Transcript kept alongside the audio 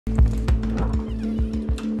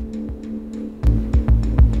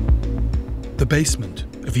The basement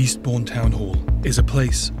of Eastbourne Town Hall is a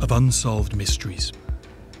place of unsolved mysteries.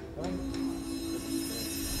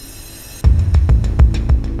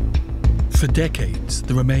 For decades,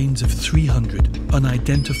 the remains of 300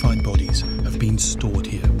 unidentified bodies have been stored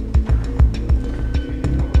here.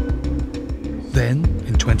 Then,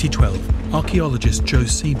 in 2012, archaeologist Joe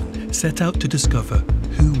Seaman set out to discover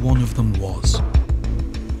who one of them was.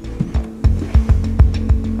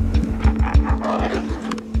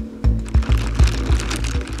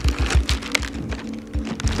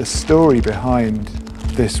 The story behind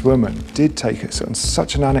this woman did take us on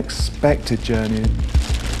such an unexpected journey,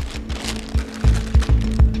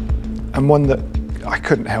 and one that I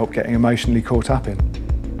couldn't help getting emotionally caught up in.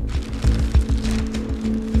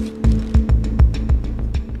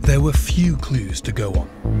 There were few clues to go on.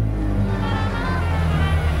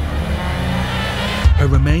 Her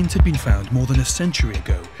remains had been found more than a century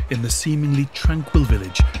ago in the seemingly tranquil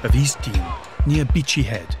village of East Dean, near Beachy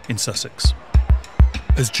Head in Sussex.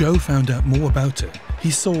 As Joe found out more about her,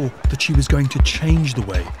 he saw that she was going to change the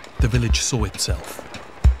way the village saw itself.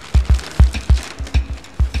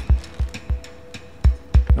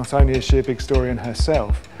 Not only is she a big story in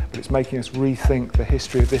herself, but it's making us rethink the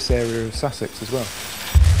history of this area of Sussex as well.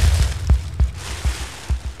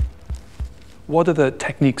 What are the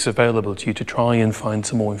techniques available to you to try and find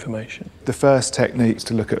some more information? The first technique is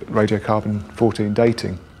to look at radiocarbon-14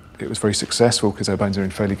 dating. It was very successful because her bones are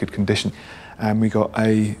in fairly good condition, and we got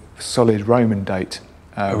a solid Roman date.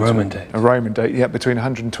 A Roman date? A Roman date, yeah, between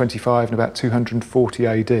 125 and about 240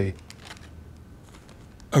 AD.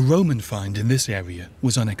 A Roman find in this area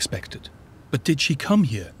was unexpected. But did she come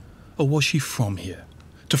here, or was she from here?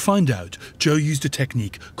 To find out, Joe used a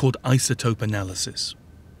technique called isotope analysis.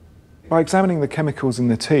 By examining the chemicals in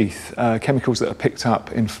the teeth, chemicals that are picked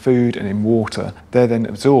up in food and in water, they're then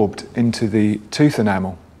absorbed into the tooth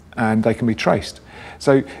enamel and they can be traced.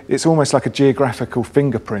 So it's almost like a geographical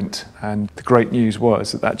fingerprint, and the great news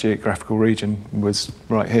was that that geographical region was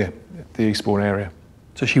right here, the Eastbourne area.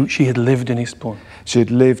 So she had lived in Eastbourne? She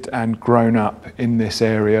had lived and grown up in this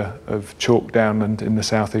area of chalk downland in the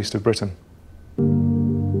southeast of Britain.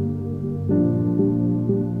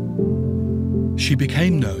 She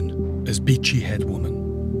became known as Beachy Head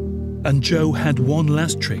Woman. And Joe had one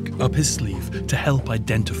last trick up his sleeve to help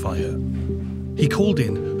identify her. He called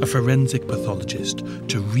in a forensic pathologist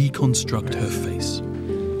to reconstruct her face.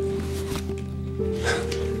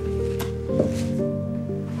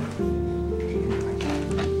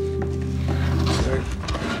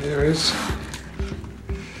 Here is.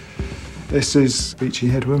 This is Beachy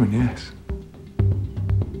Head Woman, yes.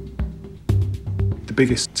 The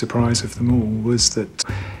biggest surprise of them all was that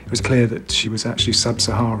it was clear that she was actually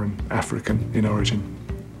sub-Saharan African in origin.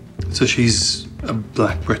 So she's a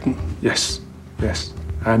black Briton? Yes, yes.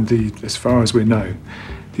 And as far as we know,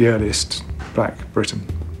 the earliest black Briton.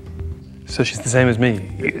 So she's the same as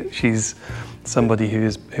me? She's somebody who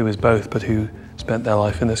is both, but who spent their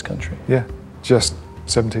life in this country? Yeah, just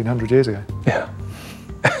 1700 years ago. Yeah.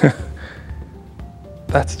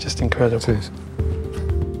 That's just incredible. It is.